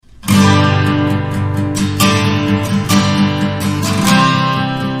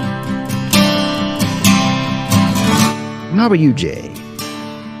How are you, Jay?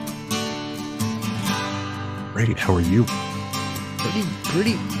 Great. How are you?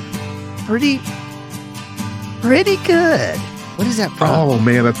 Pretty good. What is that from? Oh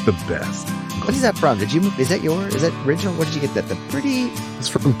man, that's the best. What is that from? Is that yours? Is that original? Where did you get that? It's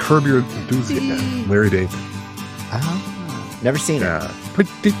from Curb Your Enthusiasm. Larry David. Oh, never seen it.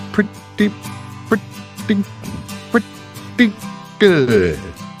 Pretty good.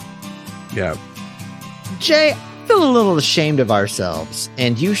 Yeah. Jay, I feel a little ashamed of ourselves,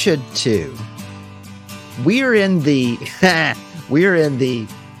 and you should too. We're in the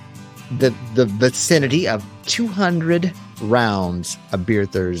vicinity of 200 rounds of Beer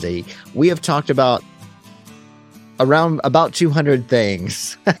Thursday. We have talked about about 200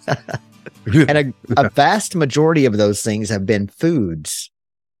 things. And a vast majority of those things have been foods,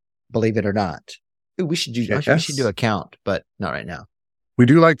 believe it or not. Ooh, we should do a count, but not right now. We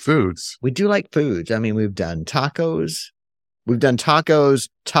do like foods. We do like foods. I mean, we've done tacos. And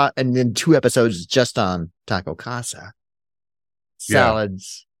then 2 episodes just on Taco Casa.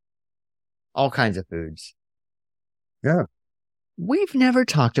 Salads. All kinds of foods. Yeah. We've never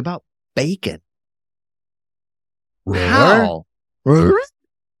talked about bacon. Really? How? Really?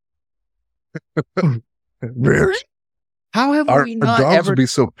 How have we not our dogs ever... would be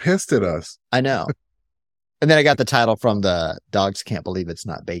so pissed at us. I know. And then I got the title from the Dogs Can't Believe It's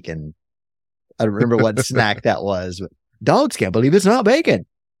Not Bacon. I don't remember what snack that was, but Dogs Can't Believe It's Not Bacon.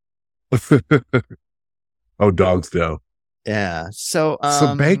 Oh, dogs do. Yeah. So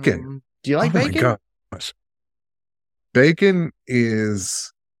bacon. Do you like bacon? My gosh. Bacon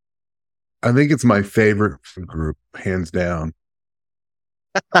is, I think it's my favorite food group, hands down.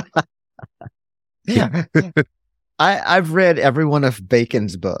 Yeah. I've read every one of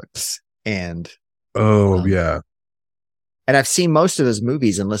Bacon's books and yeah. And I've seen most of his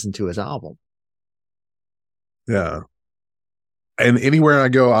movies and listened to his album. Yeah. And anywhere I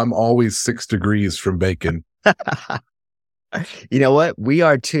go, I'm always 6 degrees from bacon. You know what? We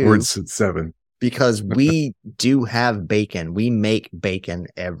are too. Or it's at 7. Because we do have bacon. We make bacon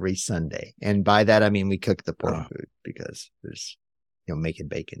every Sunday. And by that, I mean, we cook the pork food because there's, making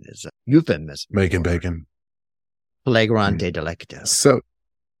bacon is a euphemism. Making bacon. Flagrante delicto. So,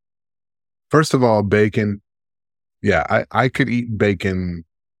 first of all, bacon. Yeah, I could eat bacon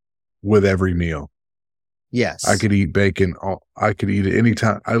with every meal. Yes. I could eat bacon. I could eat it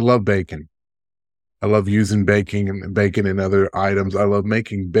anytime. I love bacon. I love using bacon in other items. I love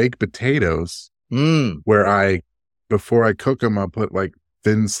making baked potatoes where before I cook them, I put like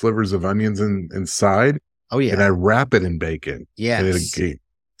thin slivers of onions inside. Oh yeah. And I wrap it in bacon. Yes. And it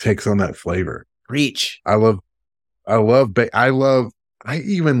takes on that flavor. Preach. I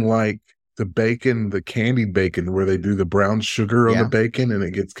even like the bacon, the candied bacon where they do the brown sugar on the bacon and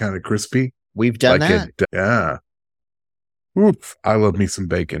it gets kind of crispy. We've done that. Yeah. Oof. I love me some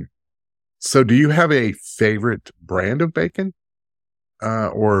bacon. So do you have a favorite brand of bacon?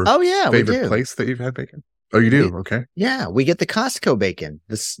 Or favorite place that you've had bacon? Oh, you do? Okay. Yeah. We get the Costco bacon.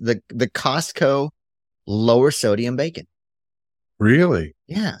 The Costco lower sodium bacon. Really?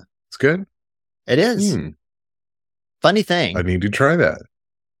 Yeah. It's good? It is. Funny thing. I need to try that.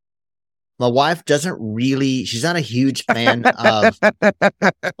 My wife she's not a huge fan of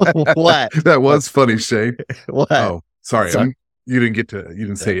what? That was funny, Shane. What? Oh, sorry. You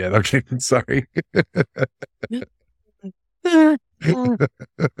didn't say it yet. Okay. Sorry.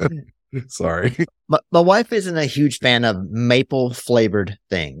 Sorry. My wife isn't a huge fan of maple flavored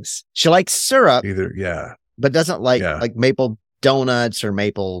things. She likes syrup. Either. Yeah. But doesn't like maple donuts or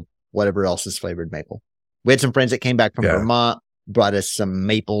maple, whatever else is flavored maple. We had some friends that came back from Vermont, brought us some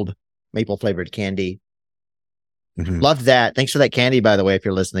maple flavored candy. Mm-hmm. Loved that. Thanks for that candy, by the way, if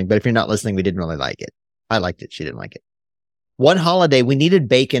you're listening. But if you're not listening, we didn't really like it. I liked it. She didn't like it. One holiday, we needed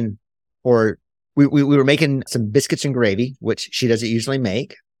bacon, or we were making some biscuits and gravy, which she doesn't usually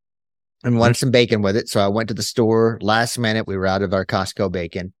make, and wanted some bacon with it. So I went to the store last minute. We were out of our Costco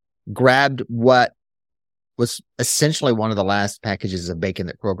bacon, grabbed what was essentially one of the last packages of bacon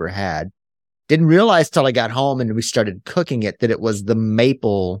that Kroger had. Didn't realize till I got home and we started cooking it that it was the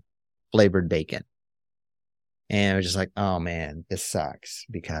maple flavored bacon. And I was just like, oh man, this sucks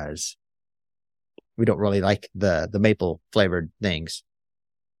because we don't really like the maple flavored things.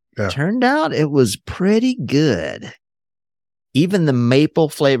 Yeah. Turned out it was pretty good. Even the maple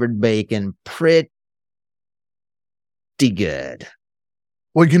flavored bacon, pretty good.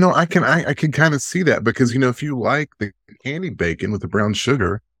 Well, I can kind of see that because, if you like the candied bacon with the brown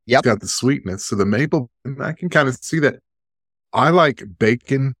sugar, it's got the sweetness. So the maple, I can kind of see that. I like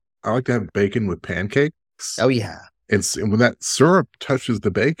bacon. I like to have bacon with pancakes. Oh, yeah. And when that syrup touches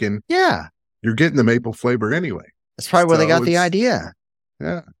the bacon, you're getting the maple flavor anyway. That's probably where they got the idea.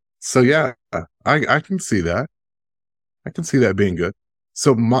 Yeah. So yeah, I can see that. I can see that being good.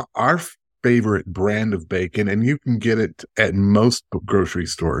 So our favorite brand of bacon, and you can get it at most grocery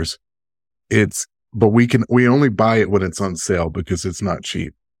stores. But we only buy it when it's on sale because it's not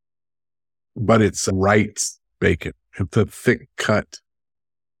cheap. But it's Wright's bacon. It's a thick cut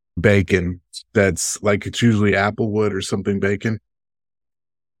bacon that's like, it's usually Applewood or something bacon.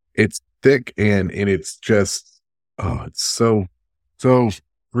 It's thick and it's just, it's so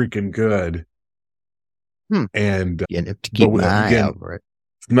freaking good. And you have to keep an eye out for it.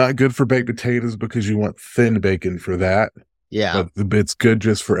 It's not good for baked potatoes because you want thin bacon for that. Yeah. But it's good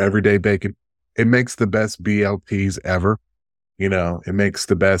just for everyday bacon. It makes the best BLTs ever. You know, it makes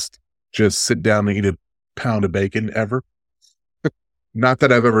the best just sit down and eat a pound of bacon ever. Not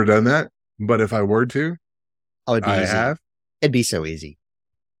that I've ever done that, but if I were to, I have. It'd be so easy.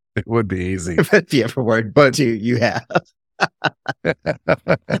 It would be easy. If you ever were to, you have. But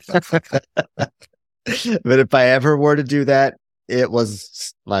if I ever were to do that, it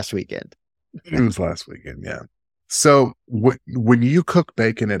was last weekend. It was last weekend, yeah. So when you cook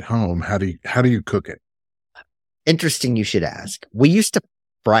bacon at home, how do you cook it? Interesting you should ask. We used to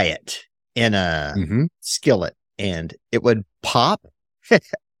fry it in a skillet and it would pop.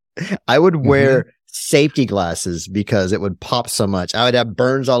 I would wear safety glasses because it would pop so much. I would have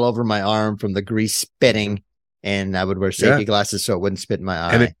burns all over my arm from the grease spitting, and I would wear safety glasses so it wouldn't spit in my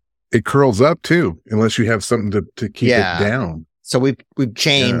eye. And it curls up too, unless you have something to keep it down. So we've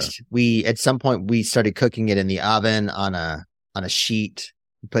changed. Yeah. We at some point we started cooking it in the oven on a sheet.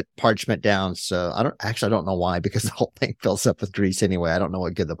 Put parchment down. So I don't know why, because the whole thing fills up with grease anyway. I don't know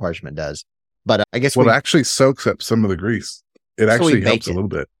what good the parchment does, but I guess it actually soaks up some of the grease. It actually helps a little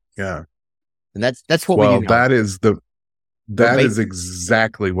bit. Yeah. And that's what we do. That is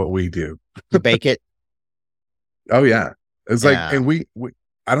exactly what we do. You bake it. Oh yeah. It's like, and we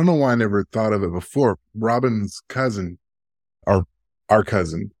I don't know why I never thought of it before. Robin's cousin, our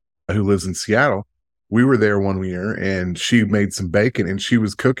cousin who lives in Seattle, we were there one year and she made some bacon and she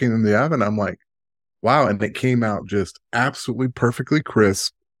was cooking in the oven. I'm like, wow. And it came out just absolutely perfectly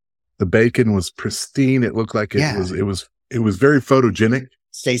crisp. The bacon was pristine. It looked like it was very photogenic.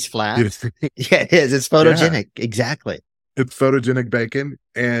 Stays flat. Yeah, it is. It's photogenic. Yeah. Exactly. It's photogenic bacon.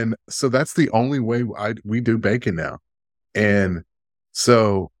 And so that's the only way we do bacon now. And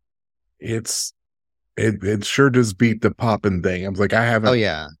so it sure does beat the popping thing. I was like, I haven't. Oh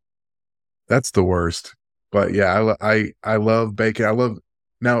yeah. That's the worst. But yeah, I love bacon.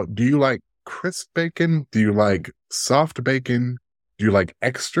 Now, do you like crisp bacon? Do you like soft bacon? Do you like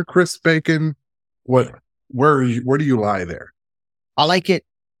extra crisp bacon? Where do you lie there? I like it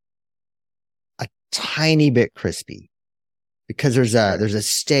a tiny bit crispy because there's a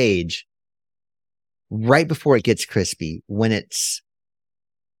stage right before it gets crispy when it's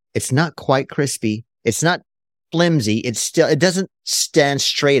not quite crispy. It's not flimsy. It doesn't stand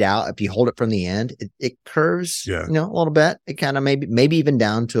straight out. If you hold it from the end, it curves, a little bit. It kind of maybe even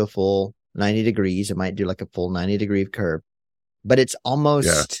down to a full 90 degrees. It might do like a full 90-degree curve, but it's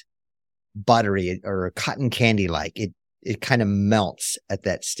almost buttery or cotton candy like. It kind of melts at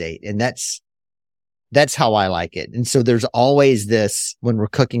that state. And that's how I like it. And so there's always this, when we're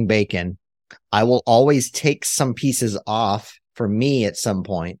cooking bacon, I will always take some pieces off for me at some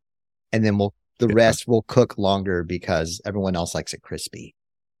point, and then the rest will cook longer because everyone else likes it crispy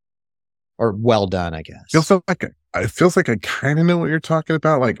or well done, I guess. It feels like I kind of know what you're talking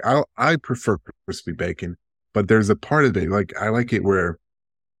about. Like I prefer crispy bacon, but there's a part of it, like I like it where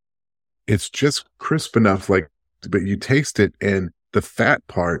it's just crisp enough, but you taste it and the fat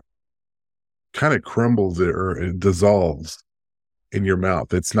part kind of crumbles or it dissolves in your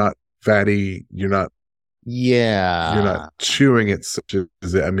mouth. It's not fatty. You're not chewing it such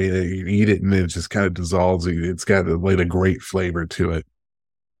as it. I mean, you eat it and it just kind of dissolves. It's got a great flavor to it.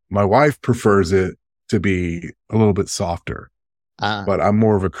 My wife prefers it to be a little bit softer, but I'm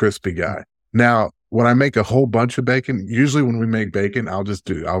more of a crispy guy. Now, when I make a whole bunch of bacon, usually when we make bacon, I'll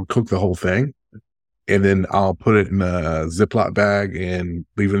cook the whole thing and then I'll put it in a Ziploc bag and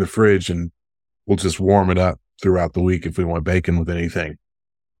leave it in the fridge, and we'll just warm it up throughout the week if we want bacon with anything.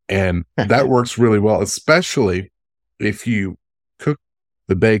 And that works really well, especially if you cook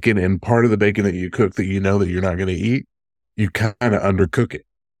the bacon and part of the bacon that you cook that you know that you're not going to eat, you kind of undercook it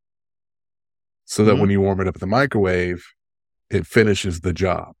so that when you warm it up in the microwave, it finishes the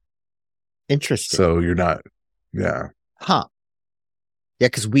job. Interesting. So you're not, Huh. Yeah,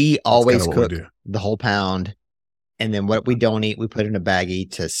 because we always cook the whole pound, and then what we don't eat, we put in a baggie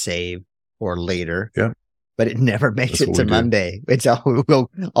to save for later. Yeah. but it never makes it to Monday. It's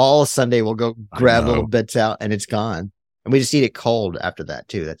all Sunday. We'll go grab little bits out and it's gone. And we just eat it cold after that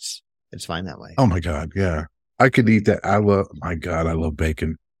too. It's fine that way. Oh my God. Yeah. I could eat that. I love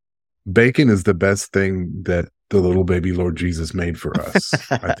bacon. Bacon is the best thing that the little baby Lord Jesus made for us,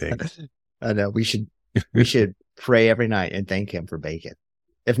 I think. I know we should pray every night and thank him for bacon.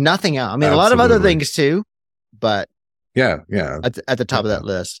 If nothing else, I mean, a lot of other things too, but yeah. At the top of that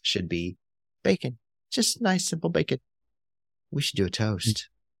list should be bacon. Just nice, simple bacon. We should do a toast.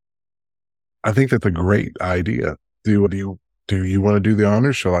 I think that's a great idea. Do you want to do the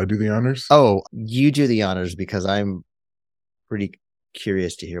honors? Shall I do the honors? Oh, you do the honors because I'm pretty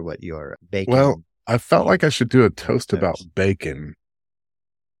curious to hear what your bacon. Well, I felt like I should do a toast about bacon,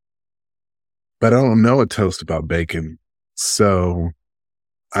 but I don't know a toast about bacon, so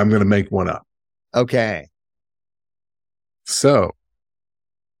I'm going to make one up. Okay. So,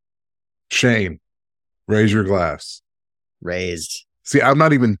 Shane, raise your glass. Raised. See, I'm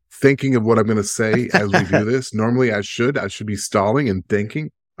not even thinking of what I'm going to say as we do this. Normally I should be stalling and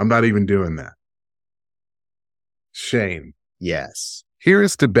thinking. I'm not even doing that. Shane. Yes. Here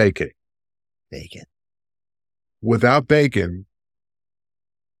is to bacon. Bacon. Without bacon,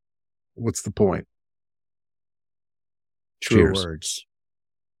 what's the point? True Cheers. words.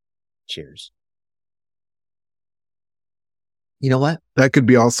 Cheers. You know what? That could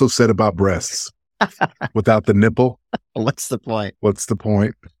be also said about breasts. Without the nipple. What's the point? What's the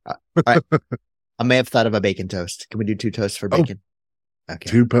point? I may have thought of a bacon toast. Can we do 2 toasts for bacon?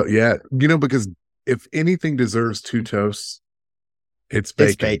 Okay. Yeah. Because if anything deserves 2 toasts, it's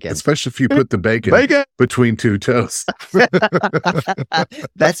bacon. Especially if you put the bacon between 2 toasts.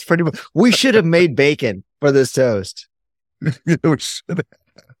 That's pretty much. We should have made bacon for this toast. We should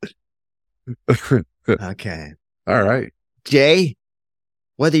have. Okay. All right. Jay,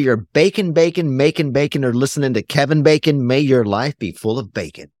 whether you're making bacon, or listening to Kevin Bacon, may your life be full of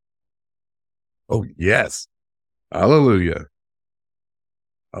bacon. Oh, yes. Hallelujah.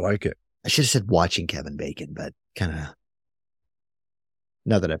 I like it. I should have said watching Kevin Bacon, but kind of,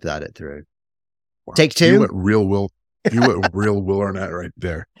 now that I've thought it through. Wow. Take 2. You went real Will Arnett right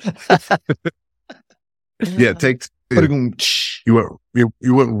there. Yeah, take 2. You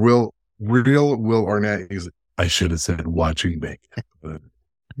went real Will Arnett. He's like, I should have said watching bacon.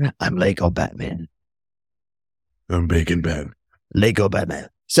 I'm Lego Batman. I'm Bacon Batman. Lego Batman.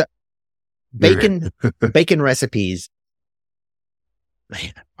 So, bacon recipes.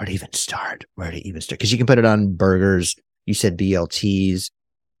 Man, where to even start? Because you can put it on burgers. You said BLTs.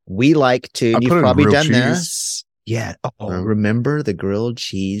 We like to. You've probably done this. Yeah. Remember the grilled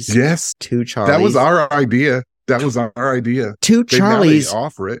cheese? Yes. 2 Charlies. That was our idea. 2 Charlies. They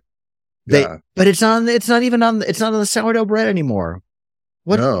offer it. But it's not even on the sourdough bread anymore.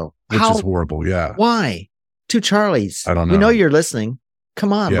 What? No, which is horrible. Yeah. Why? 2 Charlies. I don't know. We know you're listening.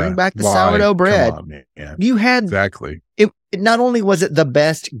 Come on, bring back the sourdough bread. Come on, man. You had exactly. It not only was it the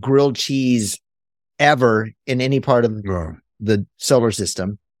best grilled cheese ever in any part of the solar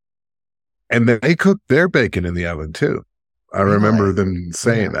system, and they cooked their bacon in the oven too. I remember them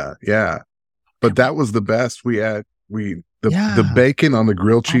saying that. Yeah, but that was the best we had. The bacon on the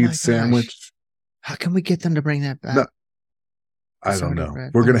grilled cheese sandwich. How can we get them to bring that back? No, I don't know.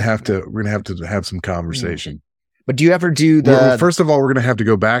 We're gonna have to have some conversation. But do you ever do the? Well, first of all, we're gonna have to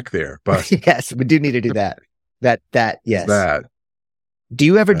go back there. But yes, we do need to do that. Yes. That. Do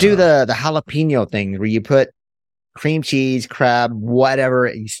you ever do the jalapeno thing where you put cream cheese, crab,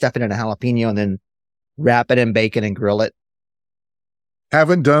 whatever, you stuff it in a jalapeno and then wrap it in bacon and grill it?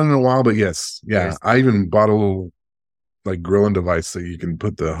 Haven't done in a while, but yes. Yeah. I even bought a little grilling device so you can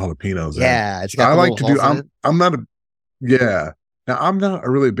put the jalapenos in. Yeah. It's got I like to do, I'm not Now I'm not a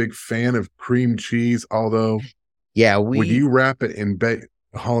really big fan of cream cheese, although when you wrap it in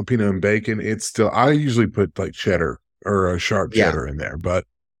jalapeno and bacon, it's still, I usually put cheddar or a sharp cheddar in there, but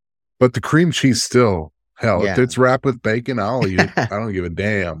the cream cheese still, if it's wrapped with bacon, I'll eat it. I don't give a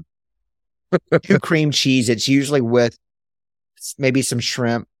damn. Cream cheese, it's usually with maybe some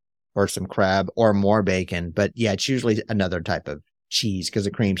shrimp or some crab or more bacon, but it's usually another type of cheese because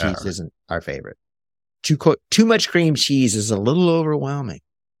the cream cheese isn't our favorite. Too much cream cheese is a little overwhelming.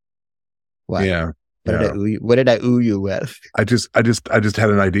 What? Yeah. What did I ooh you with? I just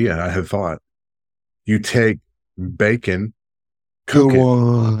had an idea. I had thought. You take bacon, cook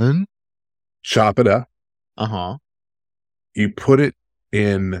it, chop it up. You put it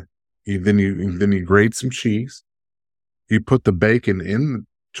in. Then you grate some cheese. You put the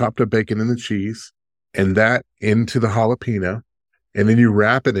chopped up bacon in the cheese, and that into the jalapeno, and then you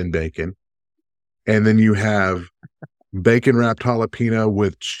wrap it in bacon, and then you have bacon wrapped jalapeno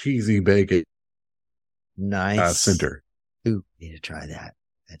with cheesy bacon. Nice. Center. Ooh, need to try that.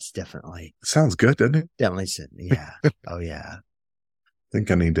 That's definitely. Sounds good, doesn't it? Definitely. Yeah. Oh, yeah. I think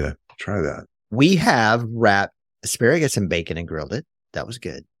I need to try that. We have wrapped asparagus in bacon and grilled it. That was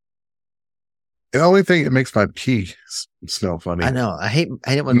good. The only thing, it makes my pee smell funny. I know. I hate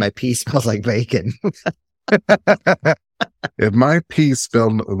it when my pee smells like bacon. If my pee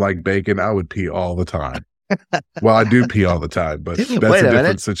smelled like bacon, I would pee all the time. Well, I do pee all the time, but that's a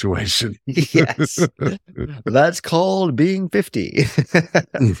different situation. Yes. That's called being 50.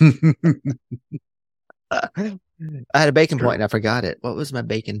 I had a bacon point and I forgot it. What was my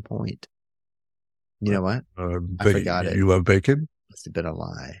bacon point? You know what? I forgot it. You love bacon? Must have been a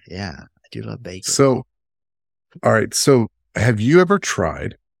lie. Yeah, I do love bacon. So, all right. So, have you ever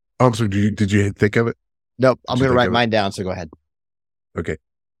tried? Oh, I'm sorry. Did you think of it? Nope. I'm going to write mine down. So go ahead. Okay.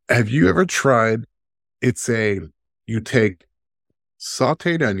 Have you ever tried? You take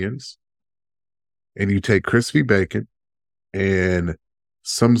sauteed onions and you take crispy bacon and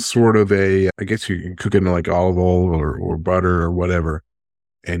some sort of I guess you can cook it in like olive oil or butter or whatever.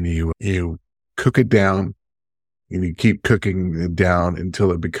 And you cook it down and you keep cooking it down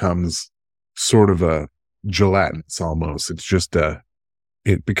until it becomes sort of a gelatinous almost. It's just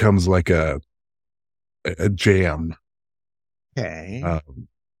it becomes like a jam. Okay.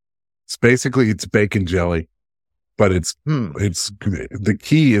 It's bacon jelly, but it's the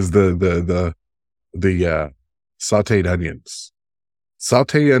key is the sauteed onions.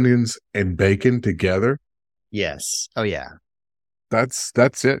 Sauteed onions and bacon together. Yes. Oh yeah. That's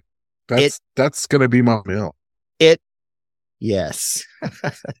it. That's gonna be my meal. Yes.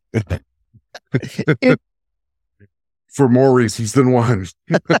 For more reasons than one.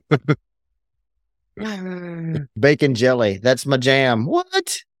 Bacon jelly. That's my jam.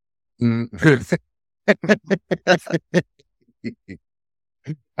 What?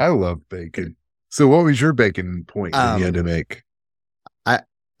 I love bacon. So what was your bacon point that you had to make?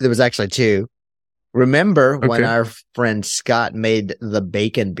 There was actually two. Remember when our friend Scott made the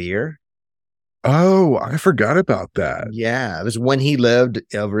bacon beer? Oh, I forgot about that. Yeah, it was when he lived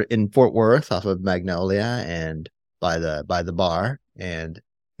over in Fort Worth off of Magnolia and by the bar. And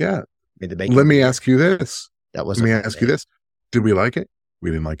yeah, made the bacon Let me beer. ask you this. That was. Let me ask you this. Did we like it? We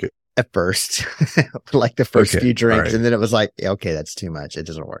didn't like it. At first, like the first few drinks, right. and then it was like, okay, that's too much. It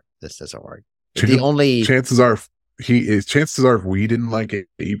doesn't work. This doesn't work. Chances are if we didn't like it,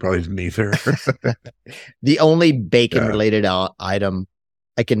 he probably didn't either. The only bacon related item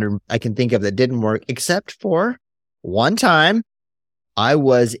I can think of that didn't work, except for one time, I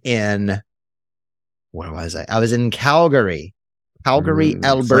was in. Where was I? I was in Calgary,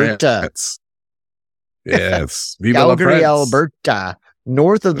 Alberta. France. Yes, Calgary, Alberta,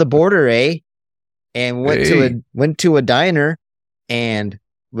 north of the border, and went to a diner and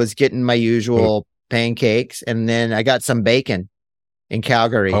was getting my usual pancakes, and then I got some bacon in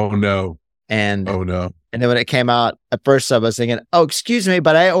Calgary. Oh no! And then when it came out, at first I was thinking, "Oh, excuse me,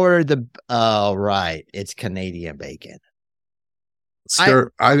 but I ordered right, it's Canadian bacon."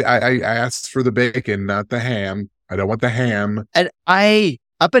 Sir, I asked for the bacon, not the ham. I don't want the ham. And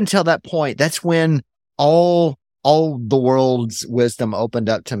up until that point, that's when all the world's wisdom opened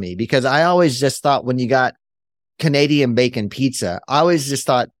up to me, because I always just thought when you got Canadian bacon pizza, I always just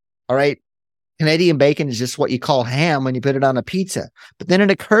thought, all right, Canadian bacon is just what you call ham when you put it on a pizza. But then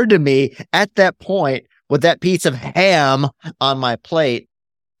it occurred to me at that point with that piece of ham on my plate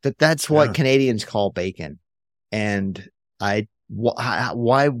that's what Canadians call bacon. And why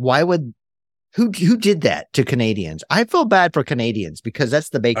would who did that to Canadians? I feel bad for Canadians because that's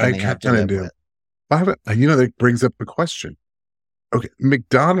the bacon they have to live with. That brings up a question. Okay,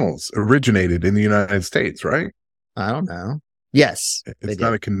 McDonald's originated in the United States, right? I don't know. Yes. It's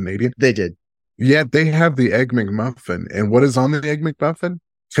not a Canadian? They did. Yeah, they have the Egg McMuffin. And what is on the Egg McMuffin?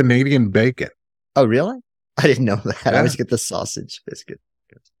 Canadian bacon. Oh, really? I didn't know that. Yeah. I always get the sausage biscuit.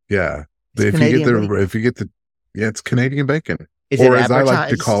 Yeah. It's it's Canadian bacon. Is or it as I like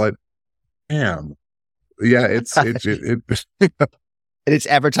to call it, ham. Yeah, it's it's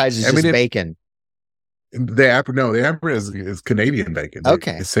advertised as bacon. The advertise is Canadian bacon.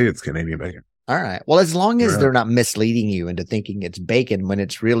 They say it's Canadian bacon. All right. Well, as long as they're not misleading you into thinking it's bacon when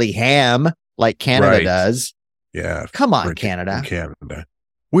it's really ham, like Canada does. Yeah. Come on, Canada.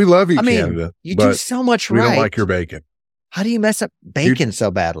 We love you, Canada. You do so much we right. We don't like your bacon. How do you mess up bacon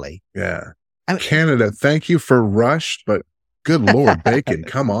so badly? Yeah. Canada, thank you for Rush, but good Lord, bacon,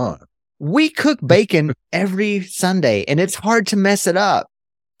 come on. We cook bacon every Sunday, and it's hard to mess it up.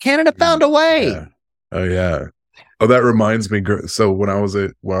 Canada found a way. Yeah. Oh, yeah. Oh, that reminds me. So when I was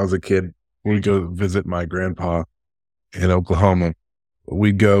a kid, we'd go visit my grandpa in Oklahoma.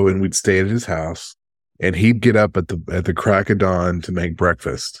 We'd go and we'd stay at his house. and he'd get up at the crack of dawn to make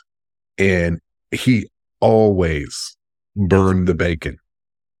breakfast, and he always burned the bacon.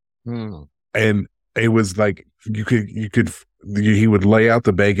 And it was like he would lay out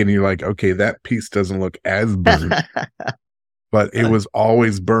the bacon, and you're like, okay, that piece doesn't look as burned. But it was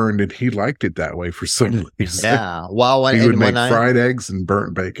always burned, and he liked it that way for some reason. Yeah. Well, he would make fried eggs and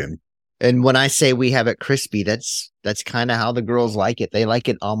burnt bacon. And when I say we have it crispy, that's kind of how the girls like it. They like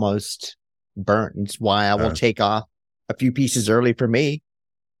it almost burnt. It's why I will take off a few pieces early for me.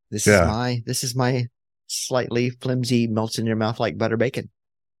 This is my slightly flimsy, melts in your mouth like butter bacon.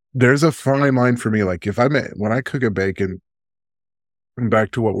 There's a fine line for me. Like when I cook a bacon, and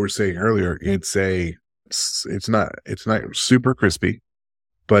back to what we were saying earlier, it's not super crispy,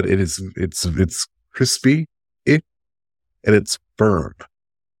 but it's crispy and it's firm.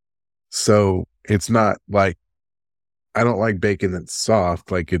 So it's not like, I don't like bacon that's soft,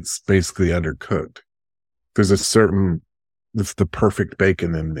 like it's basically undercooked. There's it's the perfect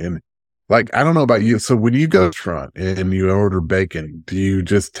bacon. And like, I don't know about you. So when you go to a restaurant and you order bacon, do you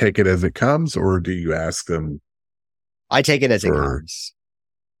just take it as it comes, or do you ask them? I take it as it comes.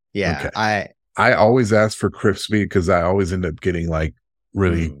 Yeah. Okay. I always ask for crispy because I always end up getting like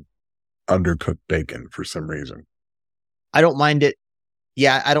really undercooked bacon for some reason. I don't mind it.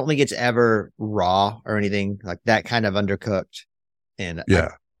 Yeah, I don't think it's ever raw or anything like that kind of undercooked. And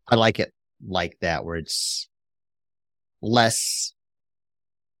I like it like that, where it's less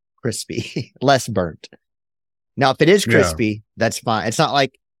crispy, less burnt. Now, if it is crispy, that's fine. It's not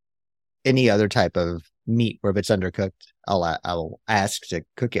like any other type of meat where if it's undercooked, I'll ask to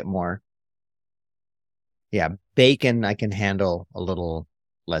cook it more. Yeah, bacon I can handle a little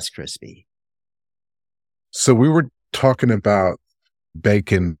less crispy. So we were talking about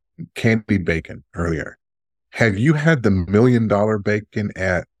bacon, candy bacon earlier. Have you had the $1 million bacon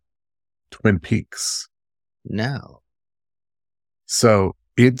at Twin Peaks? No. So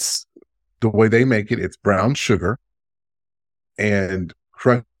it's the way they make it. It's brown sugar and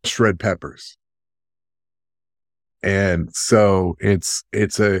crushed red peppers. And so it's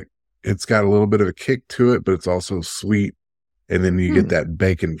got a little bit of a kick to it, but it's also sweet. And then you get that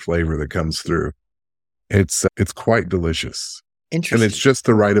bacon flavor that comes through. It's quite delicious. Interesting. And it's just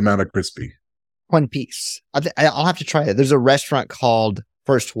the right amount of crispy. Twin Peaks. I'll have to try it. There's a restaurant called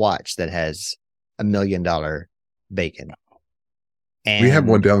First Watch that has $1 million bacon. And we have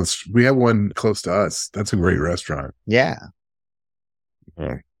one close to us. That's a great restaurant. Yeah.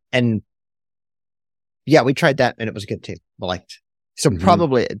 And yeah, we tried that and it was good too. I liked. So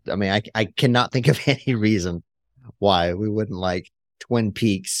probably, I mean, I cannot think of any reason why we wouldn't like Twin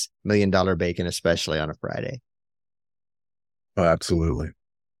Peaks $1 million bacon, especially on a Friday. Oh, absolutely.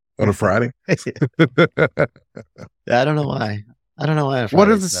 On a Friday? I don't know why. What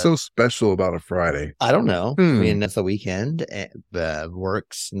is so special about a Friday? I don't know. I mean, it's the weekend.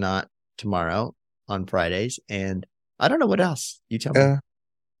 Work's not tomorrow on Fridays. And I don't know what else. You tell me.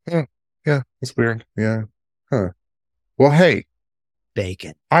 Yeah. It's weird. Yeah. Huh. Well, hey.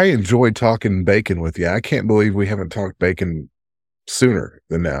 Bacon. I enjoyed talking bacon with you. I can't believe we haven't talked bacon sooner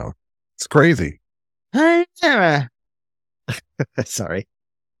than now. It's crazy. Sorry.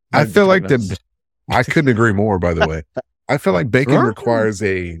 I feel like I couldn't agree more, by the way. I feel like bacon requires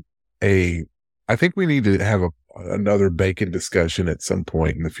I think we need to have another bacon discussion at some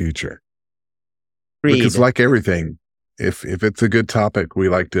point in the future. Agreed. Because like everything, if it's a good topic, we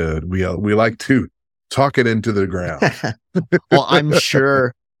like to talk it into the ground. Well, I'm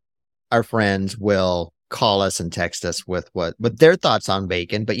sure our friends will call us and text us with their thoughts on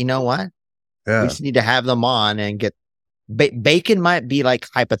bacon. But you know what? Yeah. We just need to have them on and get bacon might be like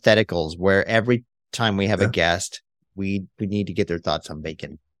hypotheticals where every time we have a guest, we need to get their thoughts on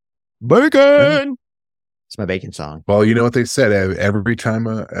bacon. Bacon. It's my bacon song. Well, you know what they said, every time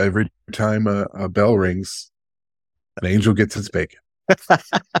a bell rings, an angel gets its bacon.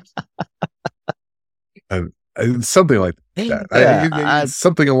 Something like that. Yeah,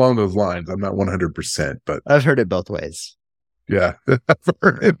 something along those lines. I'm not 100%, but I've heard it both ways. Yeah, I've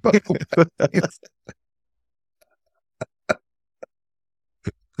heard it both ways.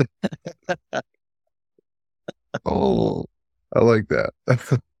 Oh, I like that.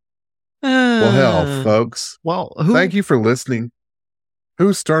 Well, hell, folks. Well, thank you for listening.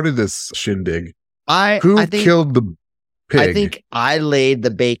 Who started this shindig? Who killed the pig? I think I laid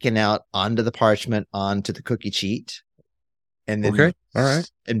the bacon out onto the parchment, onto the cookie sheet. And then, okay, all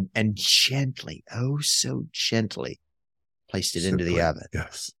right. And gently, so gently, placed it into the oven.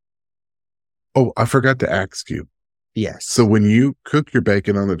 Yes. Oh, I forgot to ask you. Yes. So when you cook your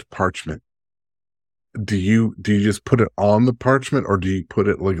bacon on the parchment, do you just put it on the parchment, or do you put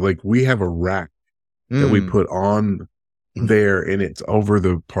it like we have a rack that we put on there, and it's over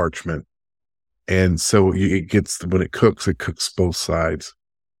the parchment. And so it gets, when it cooks both sides.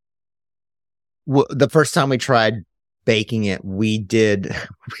 Well, the first time we tried baking it, we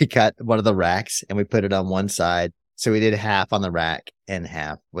got one of the racks and we put it on one side. So we did half on the rack and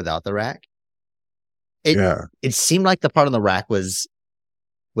half without the rack. It seemed like the part on the rack was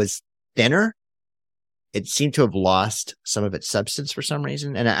thinner. It seemed to have lost some of its substance for some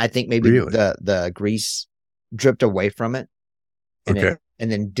reason. And I think maybe the grease dripped away from it and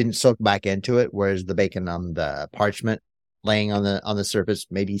then didn't soak back into it. Whereas the bacon on the parchment laying on the surface,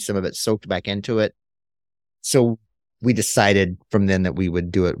 maybe some of it soaked back into it. So we decided from then that we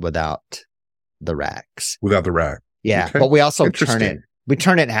would do it without the racks. Without the rack. Yeah. Okay. But we also turn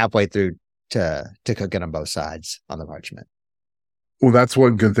it halfway through to cook it on both sides on the parchment. Well, that's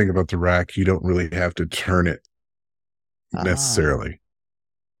one good thing about the rack. You don't really have to turn it necessarily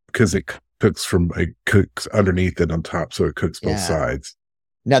because it cooks underneath it on top. So it cooks both sides.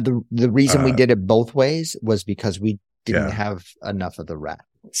 Now, the reason we did it both ways was because we didn't have enough of the rack,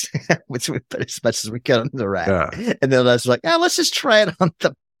 which we put as much as we could on the rack. Yeah. And then I was like, let's just try it on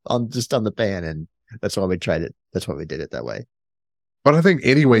the pan. And that's why we tried it. That's why we did it that way. But I think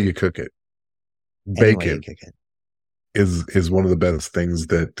any way you cook it, bacon is one of the best things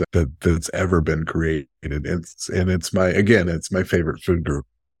that's ever been created. It's my favorite food group.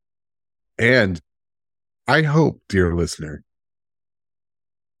 And I hope, dear listener,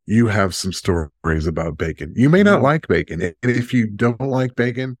 you have some stories about bacon. You may not like bacon. And if you don't like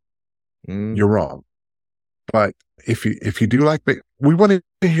bacon, you're wrong. But if you do like bacon, we want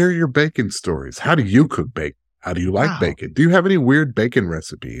to hear your bacon stories. How do you cook bacon? How do you like bacon? Do you have any weird bacon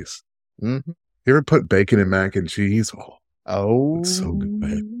recipes? Mm-hmm. You ever put bacon in mac and cheese? It's so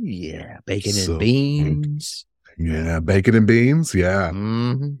good. Yeah. Bacon and beans. Yeah. Bacon and beans. Yeah.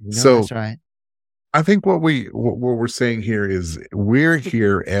 Mm-hmm. That's right. I think what we're saying here is we're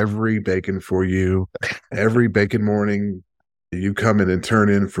here every bacon for you. Every bacon morning, you come in and tune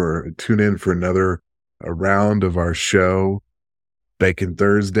in for another round of our show, Bacon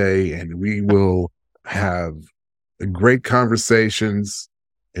Thursday, and we will have great conversations,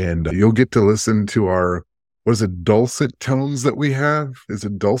 and you'll get to listen to our, what is it, dulcet tones that we have? Is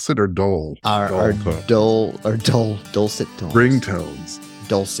it dulcet or dole? Our dulcet tones. Ringtones.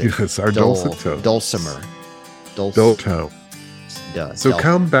 Dulcet. Yes, our dulcet tones. Dulcimer. Dulcet. So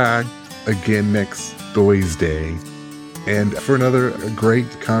come back again next Thursday, and for another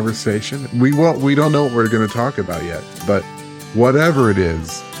great conversation. We don't know what we're going to talk about yet, but whatever it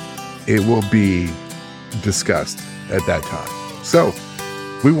is, it will be discussed at that time. So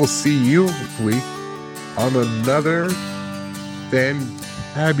we will see you next week on another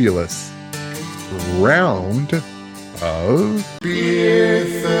fantabulous round of Beer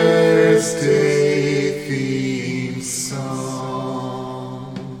Thursday.